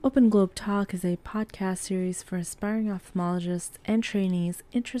Open Globe Talk is a podcast series for aspiring ophthalmologists and trainees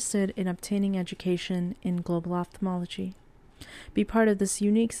interested in obtaining education in global ophthalmology. Be part of this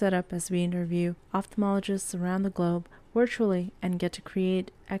unique setup as we interview ophthalmologists around the globe virtually and get to create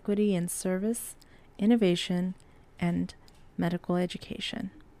equity in service, innovation, and medical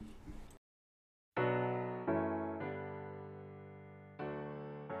education.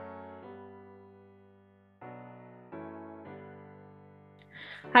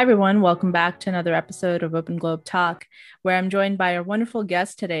 Hi, everyone. Welcome back to another episode of Open Globe Talk, where I'm joined by our wonderful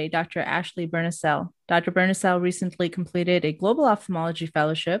guest today, Dr. Ashlie Bernhisel. Dr. Bernhisel recently completed a global ophthalmology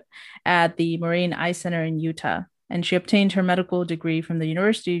fellowship at the Marine Eye Center in Utah, and she obtained her medical degree from the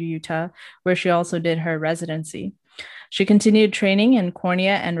University of Utah, where she also did her residency. She continued training in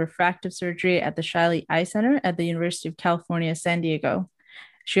cornea and refractive surgery at the Ashlie Eye Center at the University of California, San Diego.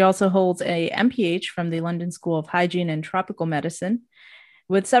 She also holds a MPH from the London School of Hygiene and Tropical Medicine.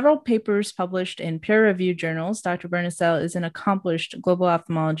 With several papers published in peer-reviewed journals, Dr. Bernhisel is an accomplished global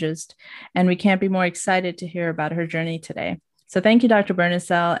ophthalmologist, and we can't be more excited to hear about her journey today. So thank you, Dr.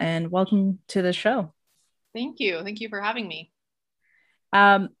 Bernhisel, and welcome to the show. Thank you. Thank you for having me.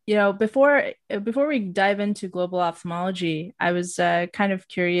 Before we dive into global ophthalmology, I was kind of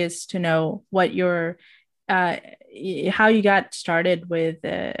curious to know what how you got started with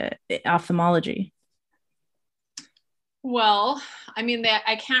ophthalmology. Well, I mean,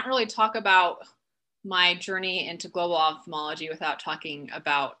 I can't really talk about my journey into global ophthalmology without talking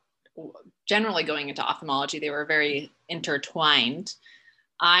about generally going into ophthalmology. They were very intertwined.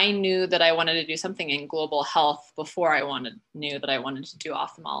 I knew that I wanted to do something in global health before I knew that I wanted to do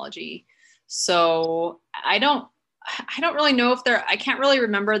ophthalmology. So I don't really know I can't really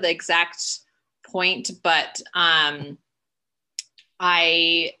remember the exact point, but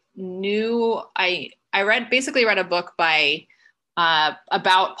I knew I read a book by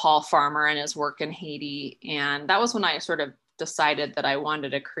about Paul Farmer and his work in Haiti. And that was when I sort of decided that I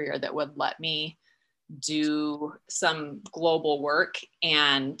wanted a career that would let me do some global work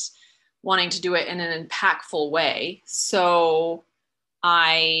and wanting to do it in an impactful way. So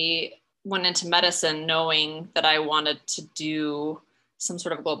I went into medicine knowing that I wanted to do some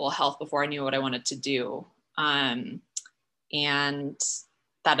sort of global health before I knew what I wanted to do. And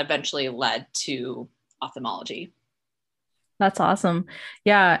that eventually led to ophthalmology. That's awesome.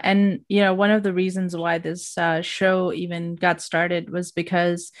 Yeah. And, one of the reasons why this show even got started was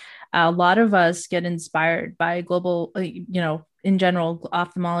because a lot of us get inspired by global, in general,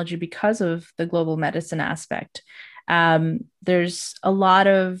 ophthalmology because of the global medicine aspect. There's a lot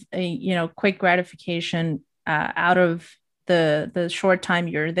of, quick gratification out of the short time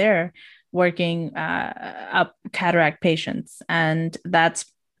you're there working up cataract patients. And that's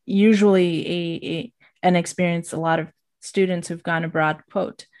usually an experience a lot of students who've gone abroad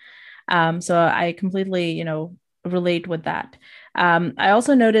quote. So I completely, relate with that. I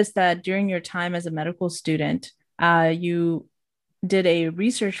also noticed that during your time as a medical student, you did a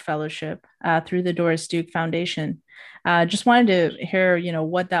research fellowship through the Doris Duke Foundation. Just wanted to hear,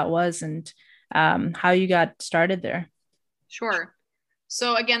 what that was and how you got started there. Sure.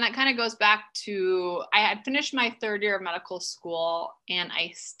 So again, that kind of goes back to, I had finished my third year of medical school and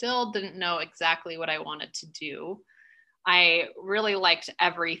I still didn't know exactly what I wanted to do. I really liked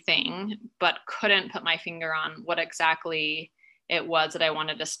everything, but couldn't put my finger on what exactly it was that I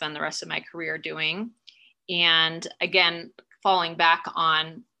wanted to spend the rest of my career doing. And again, falling back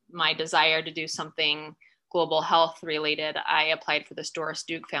on my desire to do something global health related, I applied for this Doris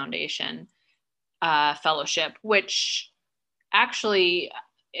Duke Foundation fellowship, which actually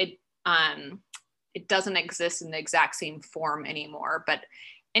it doesn't exist in the exact same form anymore. But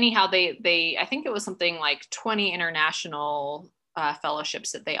anyhow, they I think it was something like 20 international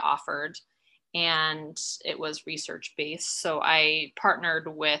fellowships that they offered, and it was research based. So I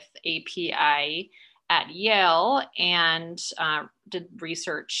partnered with API at Yale and did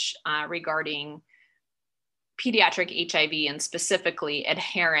research regarding pediatric HIV and specifically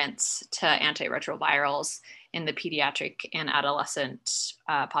adherence to antiretrovirals in the pediatric and adolescent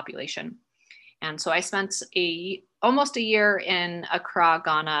population. And so I spent almost a year in Accra,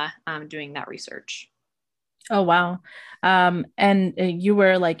 Ghana, doing that research. Oh, wow. And you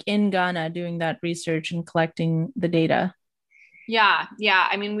were like in Ghana doing that research and collecting the data. Yeah.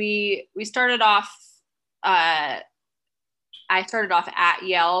 I mean, we started off, I started off at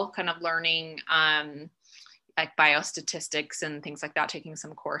Yale kind of learning like biostatistics and things like that, taking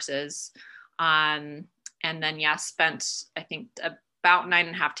some courses. And then, spent, I think, about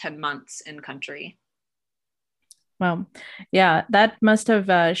 9.5, 10 months in country. Well, yeah, that must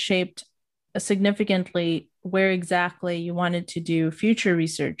have shaped significantly where exactly you wanted to do future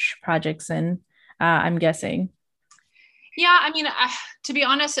research projects in, I'm guessing. Yeah, I mean, to be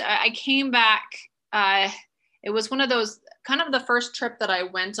honest, I came back. Uh, it was one of those kind of the first trip that I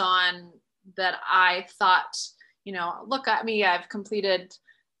went on that I thought, look at me, I've completed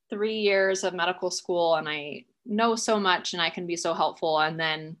 3 years of medical school and I know so much and I can be so helpful. And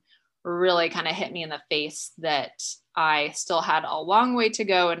then really kind of hit me in the face that I still had a long way to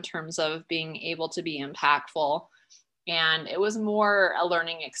go in terms of being able to be impactful. And it was more a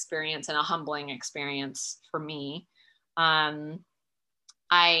learning experience and a humbling experience for me. Um,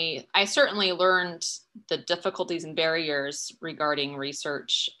 I certainly learned the difficulties and barriers regarding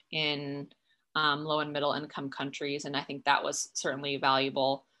research in low and middle income countries, and I think that was certainly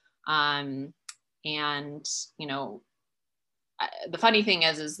valuable. And the funny thing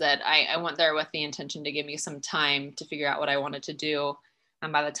is that I went there with the intention to give me some time to figure out what I wanted to do,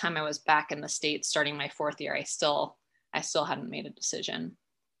 and by the time I was back in the States, starting my 4th year, I still hadn't made a decision.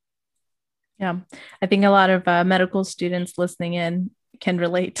 Yeah, I think a lot of medical students listening in can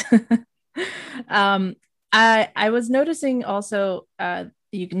relate. um, I was noticing also,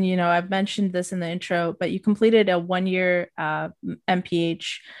 I've mentioned this in the intro, but you completed a 1 year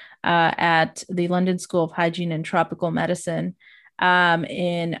MPH at the London School of Hygiene and Tropical Medicine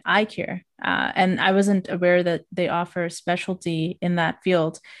in eye care, and I wasn't aware that they offer specialty in that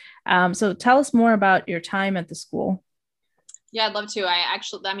field. So tell us more about your time at the school. Yeah, I'd love to.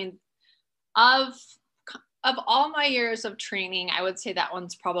 I mean, of of all my years of training, I would say that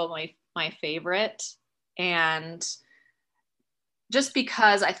one's probably my favorite. And just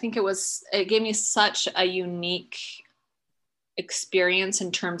because I think it gave me such a unique experience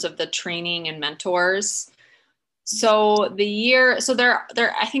in terms of the training and mentors. So I believe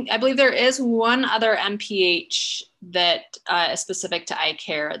there is one other MPH that is specific to eye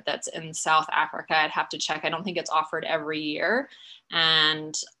care that's in South Africa. I'd have to check. I don't think it's offered every year.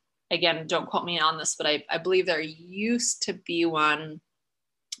 And again, don't quote me on this, but I believe there used to be one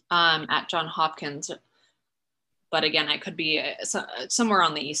at Johns Hopkins. But again, I could be somewhere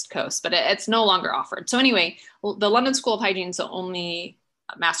on the East Coast, but it's no longer offered. So anyway, the London School of Hygiene is the only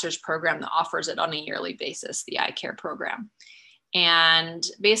master's program that offers it on a yearly basis, the eye care program. And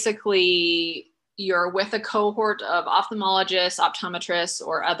basically, you're with a cohort of ophthalmologists, optometrists,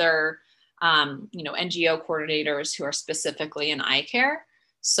 or other NGO coordinators who are specifically in eye care.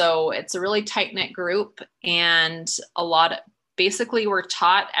 So it's a really tight knit group, and basically we're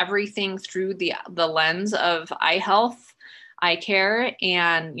taught everything through the lens of eye health, eye care,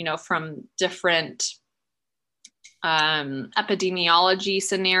 and from different epidemiology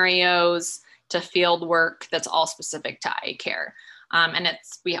scenarios to field work that's all specific to eye care. And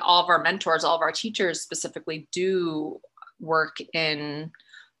all of our mentors, all of our teachers specifically do work in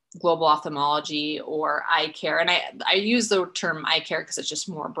global ophthalmology or eye care. And I use the term eye care because it's just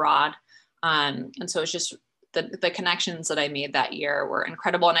more broad. And so it's just the connections that I made that year were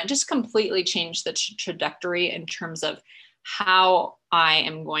incredible. And it just completely changed the trajectory in terms of how I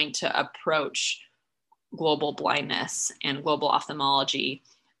am going to approach global blindness and global ophthalmology,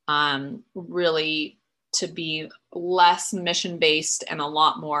 really to be less mission-based and a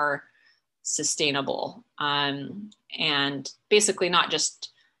lot more sustainable. And basically not just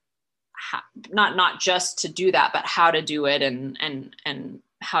to do that, but how to do it and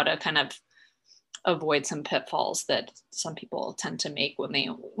how to kind of avoid some pitfalls that some people tend to make when they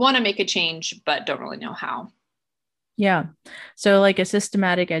want to make a change, but don't really know how. Yeah. So like a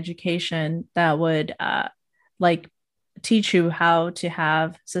systematic education that would like teach you how to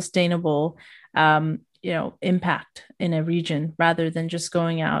have sustainable impact in a region rather than just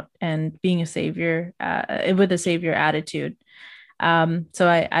going out and being a savior with a savior attitude. So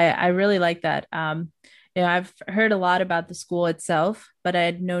I really like that. I've heard a lot about the school itself, but I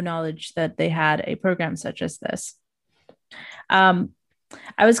had no knowledge that they had a program such as this. I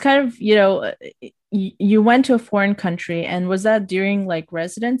was kind of, you went to a foreign country, and was that during like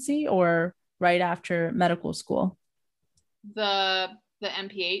residency or right after medical school? The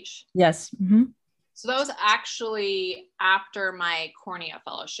MPH. Yes. Mm-hmm. So that was actually after my cornea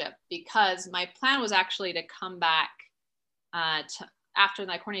fellowship, because my plan was actually to come back after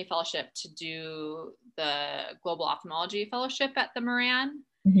my cornea fellowship to do the global ophthalmology fellowship at the Moran.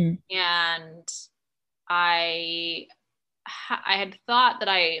 Mm-hmm. And I had thought that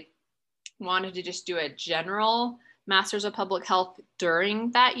I wanted to just do a general master's of public health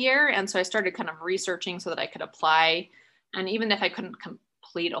during that year. And so I started kind of researching so that I could apply. And even if I couldn't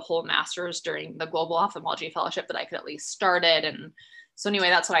complete a whole master's during the global ophthalmology fellowship, that I could at least start it. And so anyway,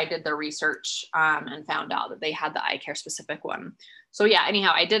 that's what I did the research and found out that they had the eye care specific one. So yeah,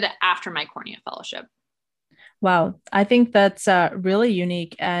 anyhow, I did it after my cornea fellowship. Wow, I think that's really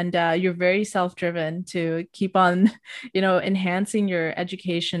unique, and you're very self-driven to keep on, enhancing your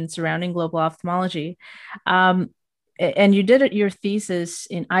education surrounding global ophthalmology. Um, and you did your thesis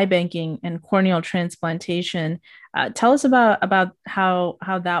in eye banking and corneal transplantation. Tell us about how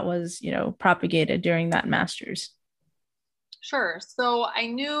that was, propagated during that master's. Sure. So I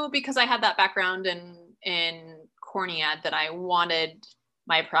knew because I had that background in cornea that I wanted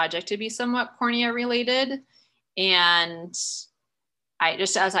my project to be somewhat cornea related. And I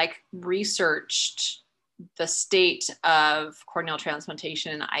just as I researched the state of corneal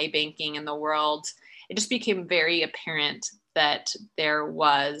transplantation and eye banking in the world, it just became very apparent that there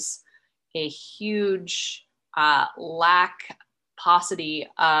was a huge lack paucity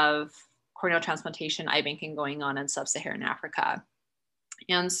of corneal transplantation eye banking going on in sub-Saharan Africa.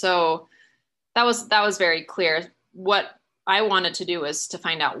 And so that was very clear. What I wanted to do was to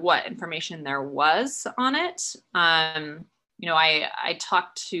find out what information there was on it. I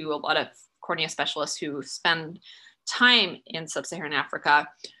talked to a lot of cornea specialists who spend time in sub-Saharan Africa,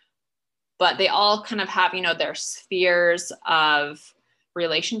 but they all kind of have, their spheres of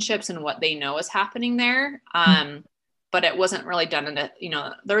relationships and what they know is happening there. But it wasn't really done in a,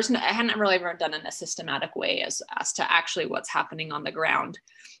 I hadn't really ever done in a systematic way as to actually what's happening on the ground.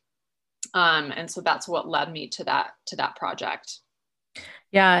 And so that's what led me to that project.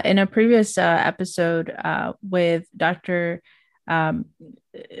 Yeah, in a previous episode with Dr. Um,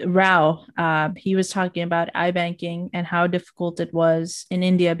 Rao, he was talking about eye banking and how difficult it was in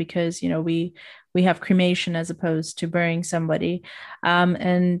India because we have cremation as opposed to burying somebody,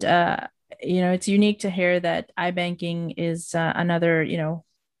 and it's unique to hear that eye banking is another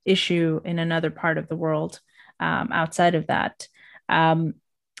issue in another part of the world outside of that. Um,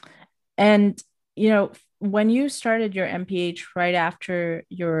 and when you started your MPH right after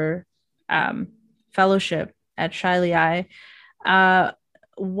your um, fellowship at Shiley Eye, uh,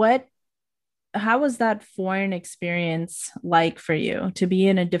 what how was that foreign experience like for you to be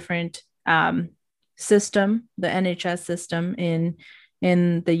in a different system, the NHS system in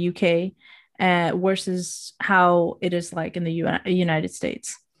the UK, versus how it is like in the United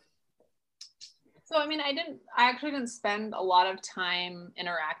States? So, I actually didn't spend a lot of time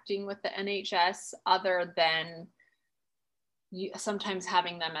interacting with the NHS other than sometimes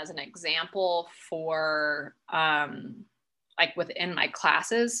having them as an example for like within my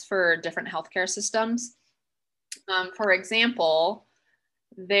classes for different healthcare systems. For example,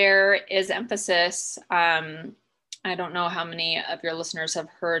 there is emphasis. I don't know how many of your listeners have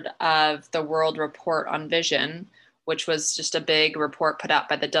heard of the World Report on Vision, which was just a big report put out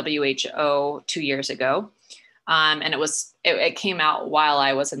by the WHO 2 years ago. And it came out while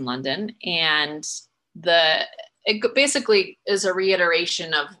I was in London. And it basically is a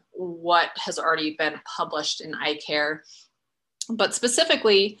reiteration of what has already been published in eye care. But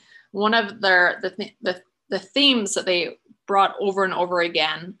specifically, one of the themes that they brought over and over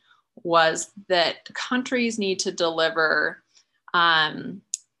again was that countries need to deliver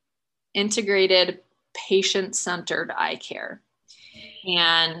integrated patient-centered eye care.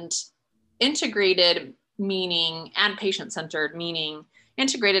 And integrated meaning, and patient-centered meaning,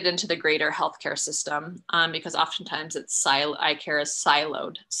 integrated into the greater healthcare system, because oftentimes eye care is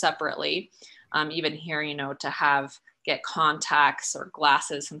siloed separately. Even here, to get contacts or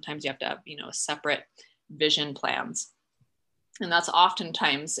glasses, sometimes you have to have, separate vision plans. And that's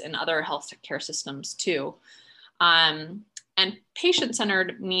oftentimes in other healthcare systems too. And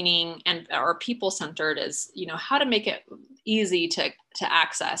patient-centered meaning or people-centered is, how to make it easy to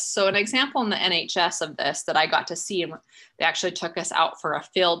access. So an example in the NHS of this that I got to see, and they actually took us out for a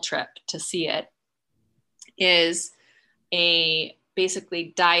field trip to see it, is a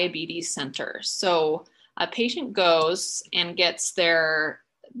basically diabetes center. So a patient goes and gets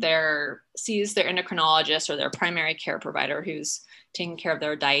sees their endocrinologist or their primary care provider who's taking care of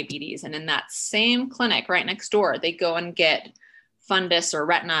their diabetes. And in that same clinic right next door, they go and get fundus or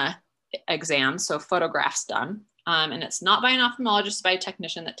retina exams, so photographs done. And it's not by an ophthalmologist, it's by a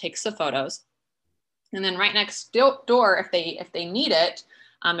technician that takes the photos. And then right next door, if they need it,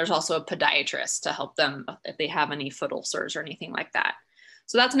 there's also a podiatrist to help them if they have any foot ulcers or anything like that.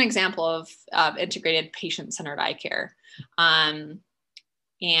 So that's an example of integrated patient-centered eye care. And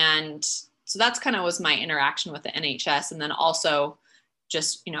so that's kind of was my interaction with the NHS. And then also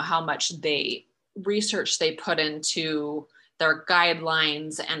just, how much research they put into their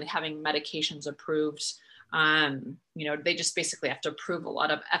guidelines and having medications approved. They just basically have to prove a lot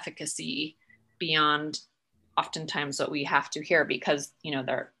of efficacy beyond oftentimes what we have to hear, because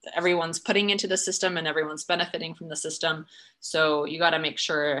everyone's putting into the system and everyone's benefiting from the system. So you got to make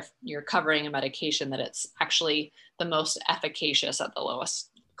sure if you're covering a medication that it's actually the most efficacious at the lowest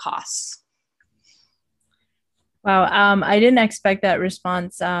costs. Wow, I didn't expect that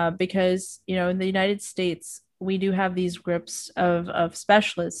response because in the United States we do have these groups of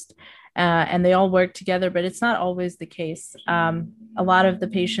specialists, and they all work together, but it's not always the case. A lot of the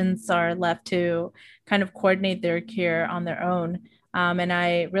patients are left to kind of coordinate their care on their own, and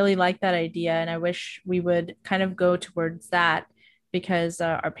I really like that idea, and I wish we would kind of go towards that because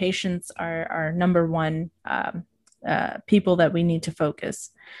our patients are our number one people that we need to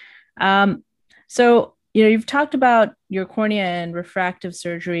focus. Um, so, you've talked about your cornea and refractive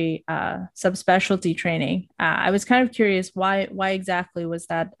surgery subspecialty training. I was kind of curious why exactly was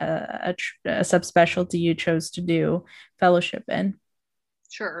that a subspecialty you chose to do fellowship in?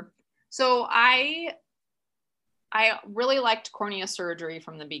 Sure. So I really liked cornea surgery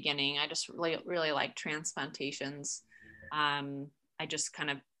from the beginning. I just really liked transplantations. I just kind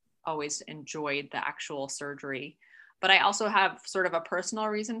of always enjoyed the actual surgery. But I also have sort of a personal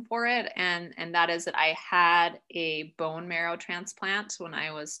reason for it, and that is that I had a bone marrow transplant when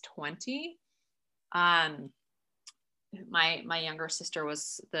I was 20. My younger sister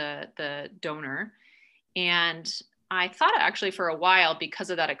was the donor, and I thought actually for a while,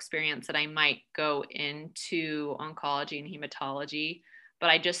 because of that experience, that I might go into oncology and hematology, but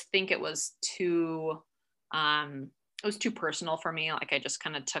I just think it was too personal for me. Like I just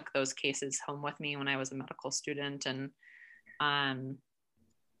kind of took those cases home with me when I was a medical student, and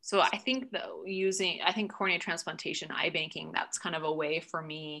so I think cornea transplantation, eye banking, that's kind of a way for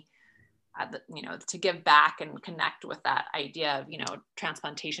me, to give back and connect with that idea of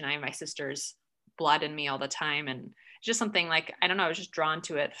transplantation. I have my sister's blood in me all the time, and just something like, I don't know, I was just drawn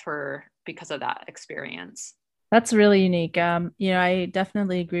to it because of that experience. That's really unique. I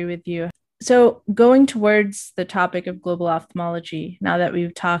definitely agree with you. So, going towards the topic of global ophthalmology, now that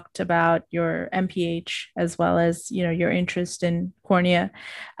we've talked about your MPH as well as your interest in cornea,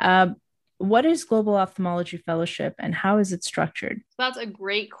 what is global ophthalmology fellowship and how is it structured? That's a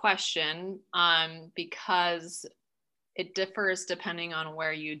great question, because it differs depending on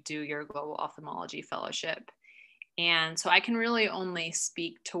where you do your global ophthalmology fellowship. And so I can really only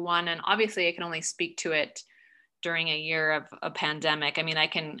speak to one, and obviously I can only speak to it during a year of a pandemic. I mean, I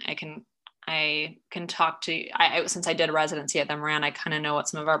can talk to, since I did residency at the Moran, I kind of know what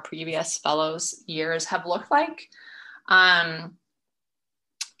some of our previous fellows years have looked like.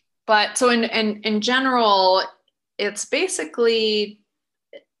 But so in general, it's basically,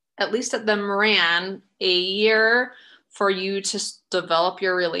 at least at the Moran, a year for you to develop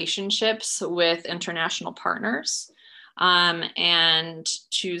your relationships with international partners, and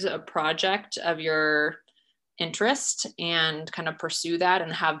choose a project of your interest and kind of pursue that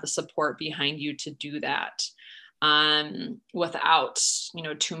and have the support behind you to do that, without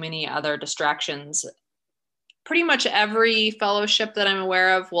too many other distractions. Pretty much every fellowship that I'm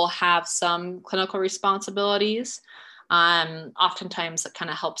aware of will have some clinical responsibilities. Oftentimes it kind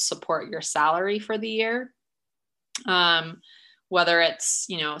of helps support your salary for the year. Whether it's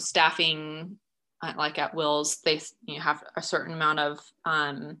staffing, like at Wills, they have a certain amount of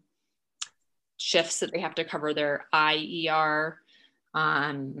shifts that they have to cover their IER.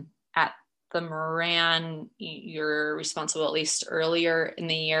 At the Moran, you're responsible at least earlier in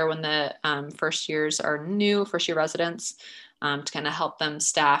the year when the first year residents, to kind of help them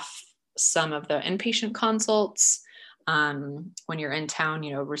staff some of the inpatient consults. When you're in town,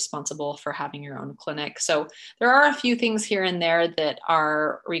 responsible for having your own clinic. So there are a few things here and there that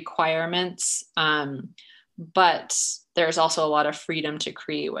are requirements, but there's also a lot of freedom to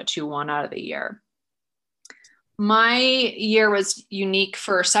create what you want out of the year. My year was unique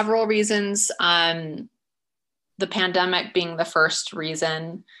for several reasons. The pandemic being the first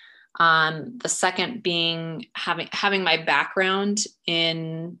reason. The second being having my background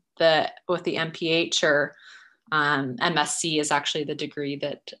with the MPH, or MSc is actually the degree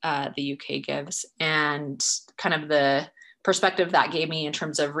that the UK gives, and kind of the perspective that gave me in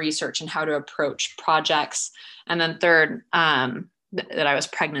terms of research and how to approach projects. And then third, that I was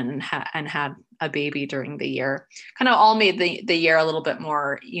pregnant and had a baby during the year, kind of all made the year a little bit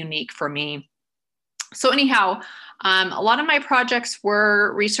more unique for me. So anyhow, a lot of my projects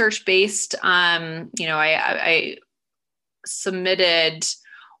were research based. I submitted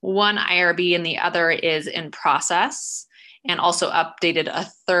one IRB and the other is in process, and also updated a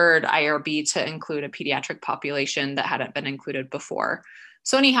third IRB to include a pediatric population that hadn't been included before.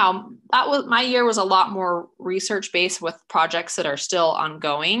 So anyhow, my year was a lot more research based with projects that are still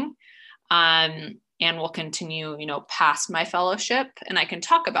ongoing. And and will continue, past my fellowship. And I can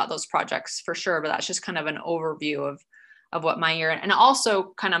talk about those projects for sure, but that's just kind of an overview of what my year, and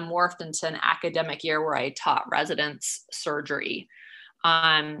also kind of morphed into an academic year where I taught residents surgery.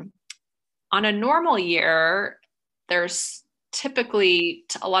 On a normal year, there's typically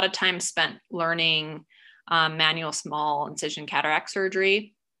a lot of time spent learning manual small incision cataract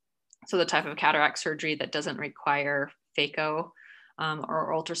surgery. So the type of cataract surgery that doesn't require phaco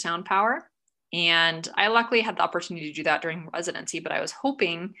or ultrasound power. And I luckily had the opportunity to do that during residency, but I was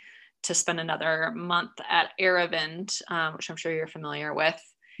hoping to spend another month at Aravind, which I'm sure you're familiar with,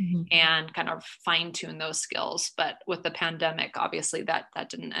 mm-hmm. and kind of fine tune those skills. But with the pandemic, obviously that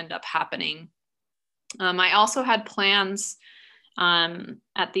didn't end up happening. I also had plans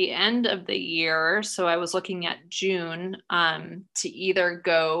at the end of the year. So I was looking at June to either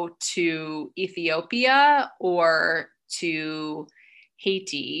go to Ethiopia or to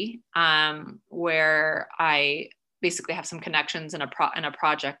Haiti, where I basically have some connections in a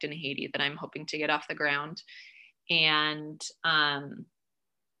project in Haiti that I'm hoping to get off the ground. And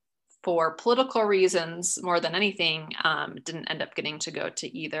for political reasons, more than anything, didn't end up getting to go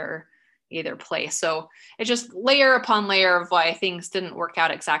to either place. So it's just layer upon layer of why things didn't work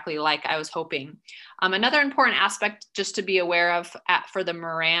out exactly like I was hoping. Another important aspect just to be aware of for the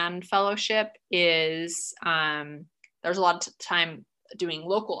Moran Fellowship is there's a lot of time doing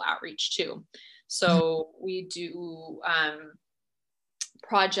local outreach too. So we do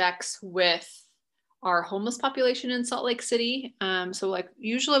projects with our homeless population in Salt Lake City. So like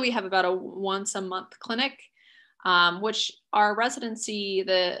usually we have about a once a month clinic, which our residency,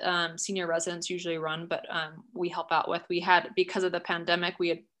 the senior residents usually run, but we help out with. We had, because of the pandemic, we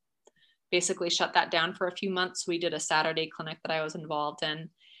had basically shut that down for a few months. We did a Saturday clinic that I was involved in.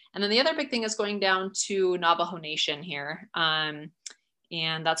 And then the other big thing is going down to Navajo Nation here.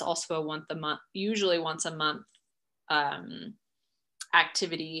 And that's also usually once a month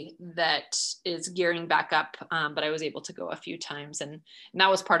activity that is gearing back up. But I was able to go a few times. And that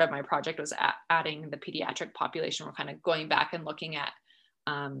was part of my project, was adding the pediatric population. We're kind of going back and looking at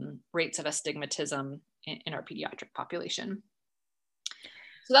rates of astigmatism in our pediatric population.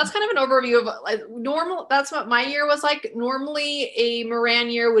 So that's kind of an overview of like normal. That's what my year was like. Normally a Moran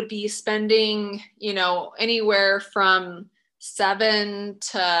year would be spending, anywhere from 7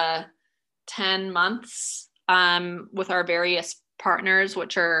 to 10 months with our various partners,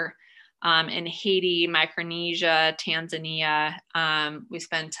 which are in Haiti, Micronesia, Tanzania. We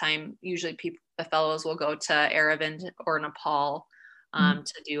spend time, usually the fellows will go to Aravind or Nepal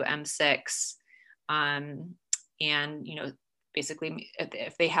to do M6. And, basically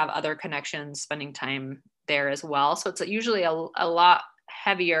if they have other connections, spending time there as well. So it's usually a lot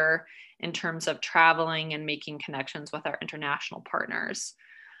heavier in terms of traveling and making connections with our international partners.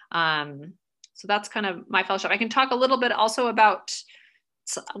 So that's kind of my fellowship. I can talk a little bit also about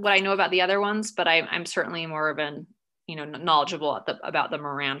what I know about the other ones, but I'm certainly more of an, knowledgeable about the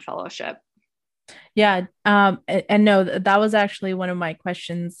Moran Fellowship. Yeah. And no, that was actually one of my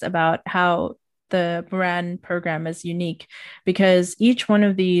questions about how the Moran program is unique, because each one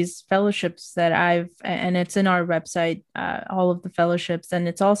of these fellowships that and it's in our website, all of the fellowships, and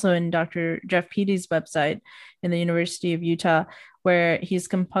it's also in Dr. Jeff Petey's website in the University of Utah, where he's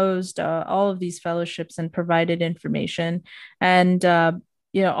composed all of these fellowships and provided information. And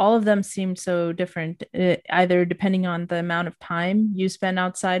all of them seem so different, either depending on the amount of time you spend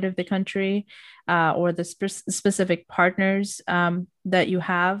outside of the country or the specific partners that you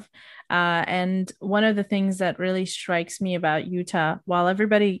have. And one of the things that really strikes me about Utah, while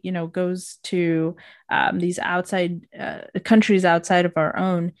everybody, goes to these outside countries outside of our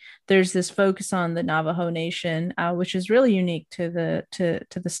own, there's this focus on the Navajo Nation, which is really unique to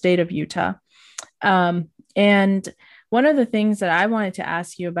the state of Utah. And one of the things that I wanted to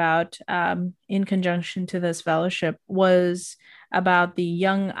ask you about in conjunction to this fellowship was about the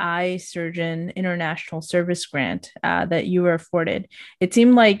Young Eye Surgeon International Service Grant that you were afforded. It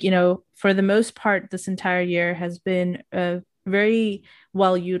seemed like, for the most part, this entire year has been very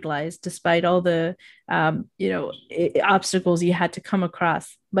well utilized, despite all the, obstacles you had to come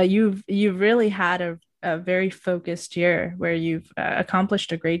across. But you've really had a very focused year where you've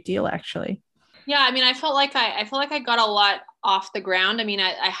accomplished a great deal, actually. Yeah, I felt like I got a lot off the ground.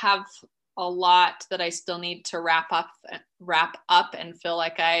 I have a lot that I still need to wrap up and feel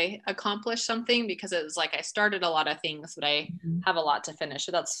like I accomplished something, because it was like I started a lot of things, but I have a lot to finish.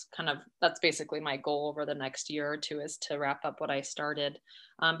 So that's basically my goal over the next year or two, is to wrap up what I started.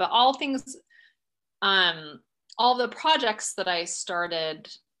 But all the projects that I started,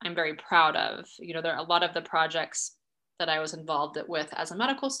 I'm very proud of. There are a lot of the projects that I was involved with as a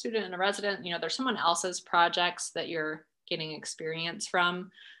medical student and a resident. There's someone else's projects that you're getting experience from.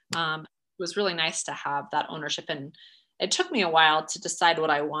 It was really nice to have that ownership, and it took me a while to decide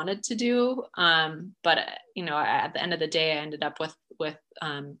what I wanted to do. But at the end of the day, I ended up with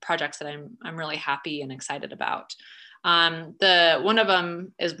projects that I'm really happy and excited about. The one of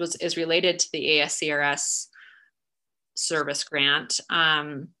them is related to the ASCRS service grant,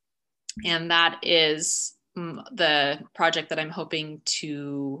 and that is the project that I'm hoping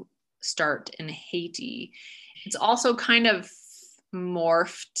to start in Haiti. It's also kind of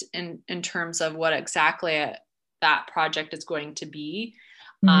morphed in terms of what exactly that project is going to be.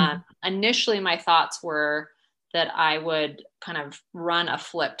 Mm-hmm. Initially, my thoughts were that I would kind of run a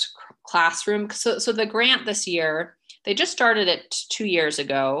flipped classroom. So the grant this year, they just started it 2 years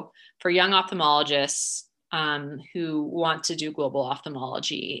ago for young ophthalmologists who want to do global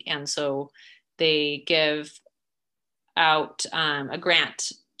ophthalmology. And so they give out a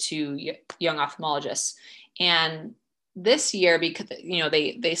grant to young ophthalmologists. And this year, because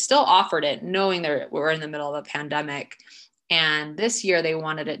they still offered it knowing we're in the middle of a pandemic, and this year they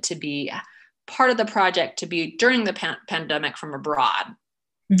wanted it to be part of the project to be during the pandemic from abroad.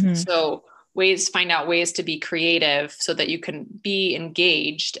 Mm-hmm. So find out ways to be creative so that you can be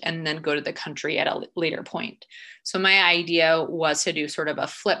engaged and then go to the country at a later point. So my idea was to do sort of a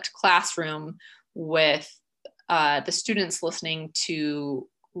flipped classroom with the students listening to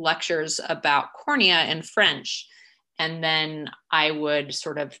lectures about cornea in French. And then I would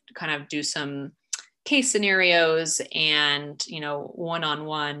sort of kind of do some case scenarios and,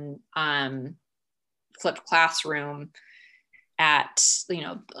 one-on-one flipped classroom at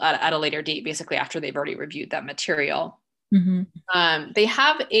a later date, basically after they've already reviewed that material. Mm-hmm. They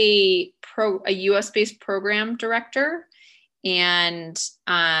have a US-based program director, and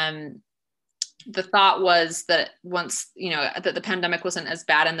the thought was that once, that the pandemic wasn't as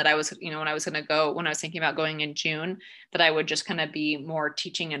bad, and that I was, when I was thinking about going in June, that I would just kind of be more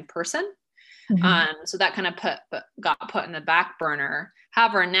teaching in person. Mm-hmm. So that kind of got put in the back burner.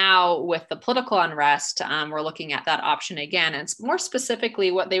 However, now with the political unrest, we're looking at that option again. And more specifically,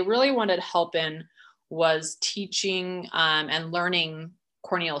 what they really wanted help in was teaching and learning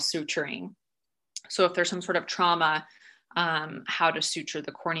corneal suturing. So if there's some sort of trauma, how to suture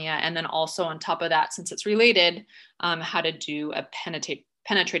the cornea. And then also on top of that, since it's related, how to do a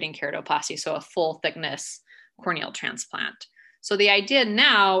penetrating keratoplasty, so a full thickness corneal transplant. So the idea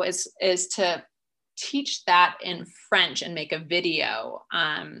now is to teach that in French and make a video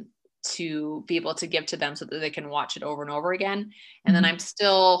to be able to give to them so that they can watch it over and over again. And mm-hmm. then I'm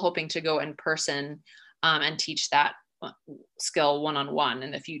still hoping to go in person and teach that skill one-on-one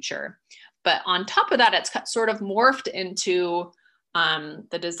in the future. But on top of that, it's sort of morphed into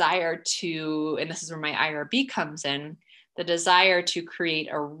the desire to, and this is where my IRB comes in, the desire to create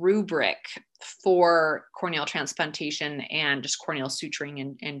a rubric for corneal transplantation and just corneal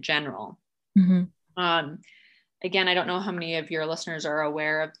suturing in general. Mm-hmm. Again, I don't know how many of your listeners are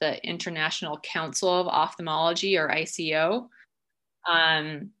aware of the International Council of Ophthalmology, or ICO.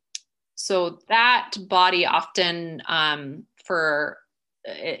 So that body often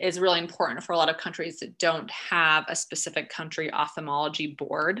is really important for a lot of countries that don't have a specific country ophthalmology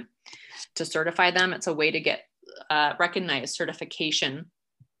board to certify them. It's a way to get recognized certification,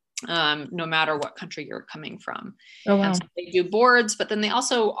 no matter what country you're coming from. Oh, wow. And so they do boards, but then they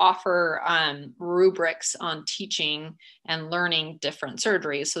also offer rubrics on teaching and learning different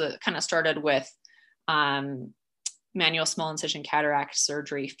surgeries. So that kind of started with manual small incision cataract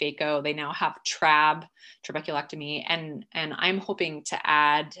surgery, phaco. They now have trabeculectomy, and I'm hoping to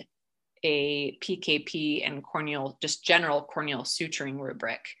add a PKP and just general corneal suturing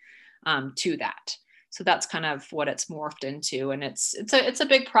rubric to that. So that's kind of what it's morphed into, and it's a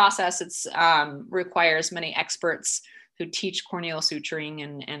big process. It's requires many experts who teach corneal suturing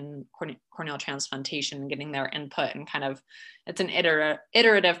and corneal transplantation, and getting their input, and kind of it's an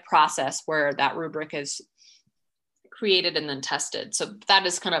iterative process where that rubric is created and then tested. So that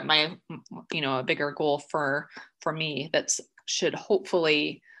is kind of my a bigger goal for me that should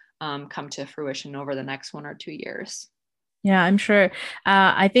hopefully come to fruition over the next 1 or 2 years. Yeah, I'm sure.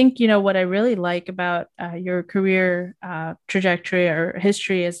 I think, what I really like about your career trajectory or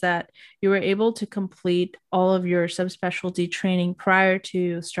history is that you were able to complete all of your subspecialty training prior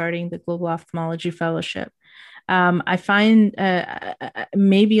to starting the Global Ophthalmology Fellowship. I find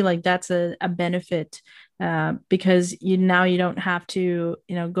maybe like that's a benefit because you don't have to,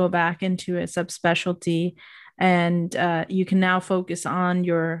 go back into a subspecialty and you can now focus on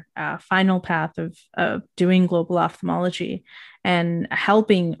your final path of doing global ophthalmology and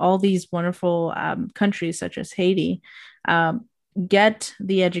helping all these wonderful countries such as Haiti get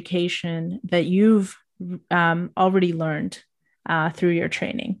the education that you've already learned through your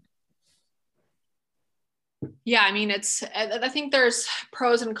training. Yeah, I mean, I think there's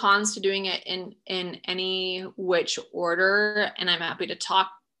pros and cons to doing it in any which order, and I'm happy to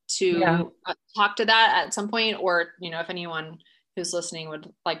Yeah. talk to that at some point, or if anyone who's listening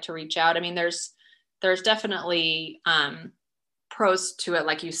would like to reach out. I mean, there's definitely pros to it,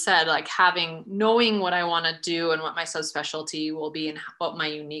 like you said, like knowing what I want to do and what my subspecialty will be and what my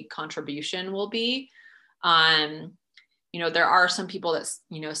unique contribution will be. Um, there are some people that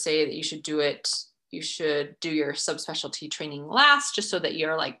say that you should do your subspecialty training last, just so that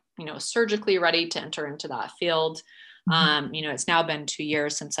you're surgically ready to enter into that field. Mm-hmm. It's now been 2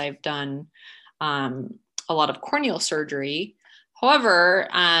 years since I've done a lot of corneal surgery. However,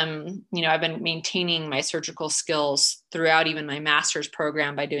 I've been maintaining my surgical skills throughout even my master's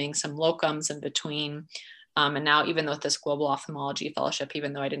program by doing some locums in between. And now, even with this global ophthalmology fellowship,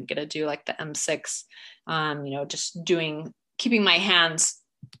 even though I didn't get to do like the M6, just keeping my hands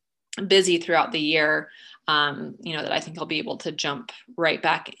busy throughout the year, that I think I'll be able to jump right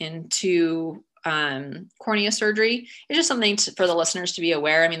back into cornea surgery. It's just something for the listeners to be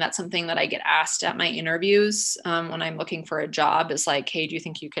aware. I mean, that's something that I get asked at my interviews when I'm looking for a job, is like, hey, do you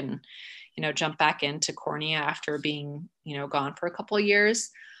think you can, jump back into cornea after being, gone for a couple of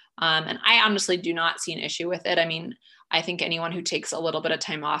years? And I honestly do not see an issue with it. I mean, I think anyone who takes a little bit of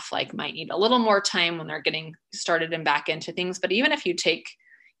time off, might need a little more time when they're getting started and back into things. But even if you take,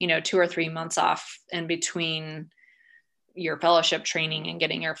 2 or 3 months off in between your fellowship training and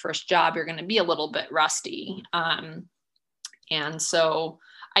getting your first job, you're going to be a little bit rusty. And so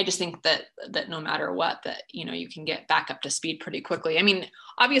I just think that no matter what, that, you can get back up to speed pretty quickly. I mean,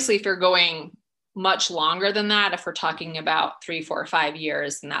 obviously, if you're going much longer than that, if we're talking about 3, 4, 5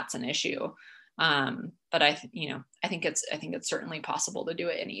 years, then that's an issue. But I think it's certainly possible to do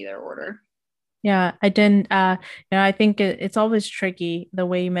it in either order. Yeah, I didn't. I think it's always tricky the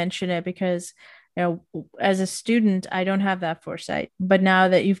way you mention it because, as a student, I don't have that foresight. But now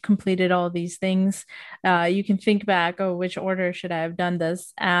that you've completed all these things, you can think back, oh, which order should I have done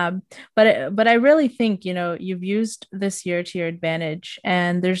this? But I really think, you've used this year to your advantage,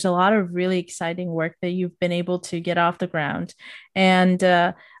 and there's a lot of really exciting work that you've been able to get off the ground. And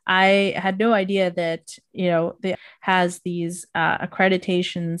I had no idea that, they has these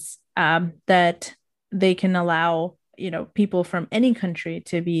accreditations that they can allow people from any country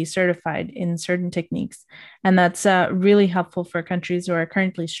to be certified in certain techniques, and that's really helpful for countries who are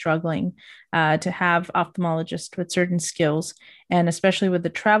currently struggling to have ophthalmologists with certain skills, and especially with the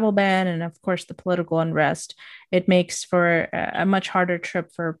travel ban and of course the political unrest, it makes for a much harder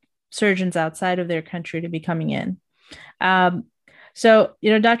trip for surgeons outside of their country to be coming in. um, so,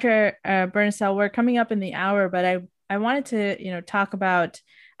 Dr. Bernhisel, we're coming up in the hour, but I wanted to, talk about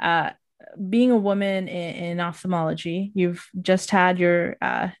uh, being a woman in ophthalmology. You've just had your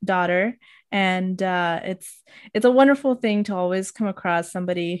daughter, and it's a wonderful thing to always come across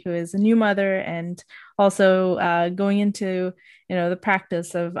somebody who is a new mother and also going into, the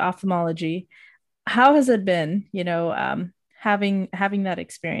practice of ophthalmology. How has it been, having that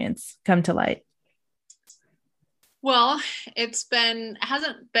experience come to light? Well,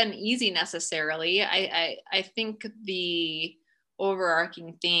 hasn't been easy necessarily. I think the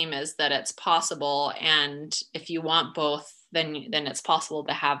overarching theme is that it's possible, and if you want both, then it's possible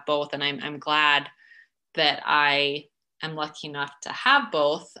to have both. And I'm glad that I am lucky enough to have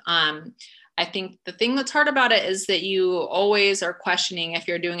both. I think the thing that's hard about it is that you always are questioning if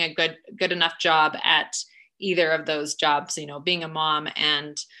you're doing a good enough job at either of those jobs. Being a mom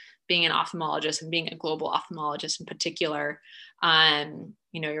and being an ophthalmologist, and being a global ophthalmologist in particular.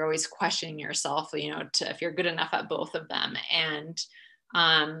 You're always questioning yourself, if you're good enough at both of them. And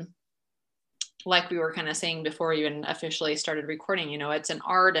like we were kind of saying before we even officially started recording, it's an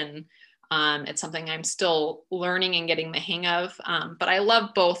art, and it's something I'm still learning and getting the hang of. But I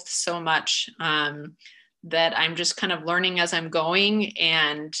love both so much that I'm just kind of learning as I'm going.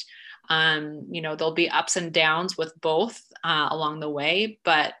 And there'll be ups and downs with both along the way,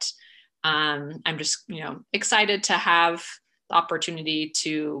 but I'm just, excited to have the opportunity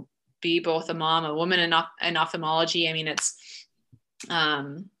to be both a mom, a woman in ophthalmology. I mean,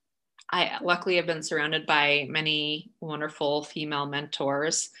 I luckily have been surrounded by many wonderful female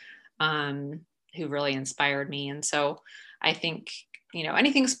mentors who really inspired me. And so I think,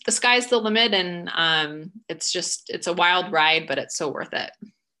 the sky's the limit, and it's a wild ride, but it's so worth it.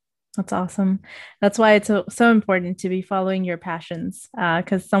 That's awesome. That's why it's so important to be following your passions,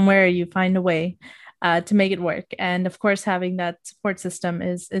 because somewhere you find a way to make it work. And of course, having that support system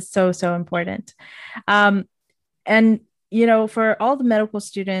is so important. Um, and for all the medical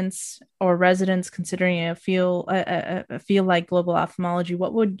students or residents considering a field like global ophthalmology,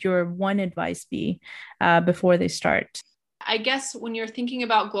 what would your one advice be before they start? I guess when you're thinking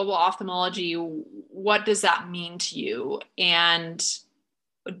about global ophthalmology, what does that mean to you? And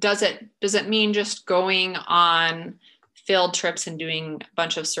does it mean just going on field trips and doing a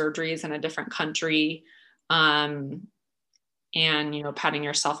bunch of surgeries in a different country, and patting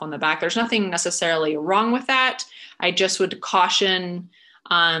yourself on the back? There's nothing necessarily wrong with that. I just would caution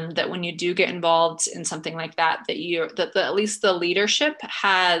that when you do get involved in something like that, that at least the leadership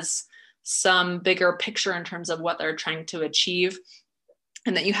has some bigger picture in terms of what they're trying to achieve,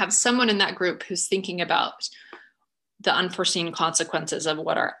 and that you have someone in that group who's thinking about the unforeseen consequences of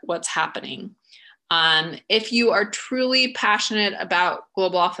what's happening. If you are truly passionate about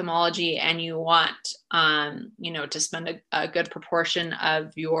global ophthalmology and you want, to spend a good proportion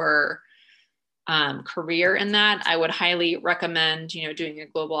of your career in that, I would highly recommend, doing a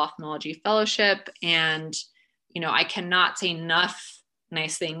global ophthalmology fellowship. And, I cannot say enough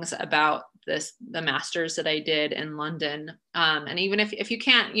nice things about the master's that I did in London. And even if you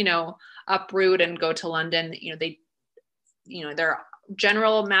can't, uproot and go to London, their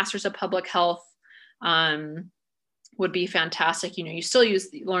general masters of public health would be fantastic. You still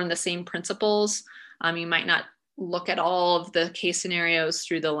learn the same principles. You might not look at all of the case scenarios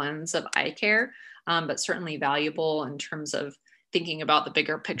through the lens of eye care, but certainly valuable in terms of thinking about the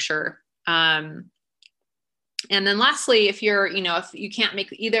bigger picture. And then lastly, if if you can't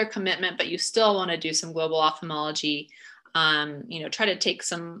make either commitment, but you still want to do some global ophthalmology, try to take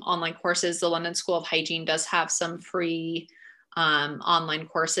some online courses. The London School of Hygiene does have some free online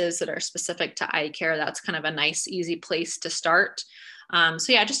courses that are specific to eye care. That's kind of a nice, easy place to start.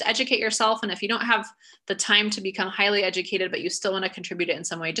 Just educate yourself. And if you don't have the time to become highly educated, but you still want to contribute it in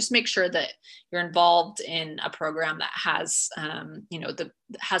some way, just make sure that you're involved in a program that has,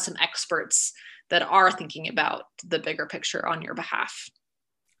 has some experts that are thinking about the bigger picture on your behalf.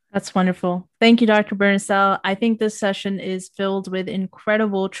 That's wonderful. Thank you, Dr. Bernhisel. I think this session is filled with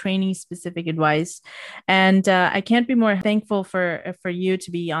incredible training specific advice. And I can't be more thankful for you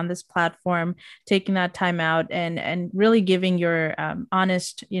to be on this platform, taking that time out and really giving your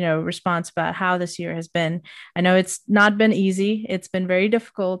honest, response about how this year has been. I know it's not been easy. It's been very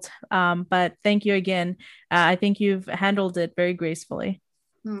difficult. But thank you again. I think you've handled it very gracefully.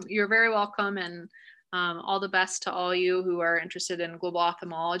 You're very welcome. And all the best to all you who are interested in global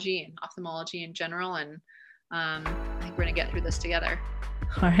ophthalmology and ophthalmology in general. And I think we're going to get through this together.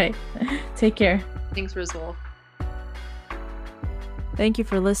 All right. Take care. Thanks, Rizal. Thank you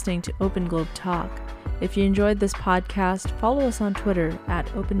for listening to Open Globe Talk. If you enjoyed this podcast, follow us on Twitter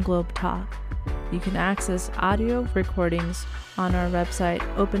at Open Globe Talk. You can access audio recordings on our website,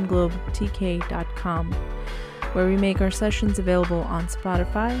 openglobetk.com, where we make our sessions available on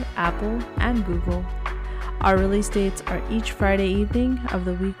Spotify, Apple, and Google. Our release dates are each Friday evening of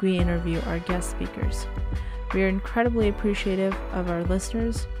the week we interview our guest speakers. We are incredibly appreciative of our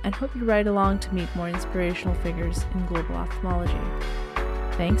listeners and hope you ride along to meet more inspirational figures in global ophthalmology.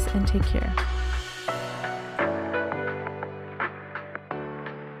 Thanks and take care.